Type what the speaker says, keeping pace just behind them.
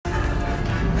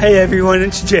Hey everyone,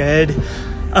 it's Jed.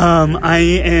 I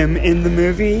am in the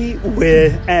movie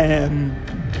with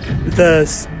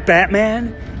the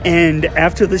Batman, and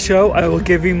after the show I will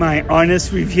give you my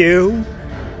honest review,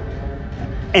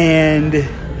 and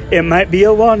it might be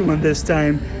a long one this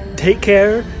time. Take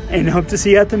care, and hope to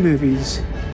see you at the movies.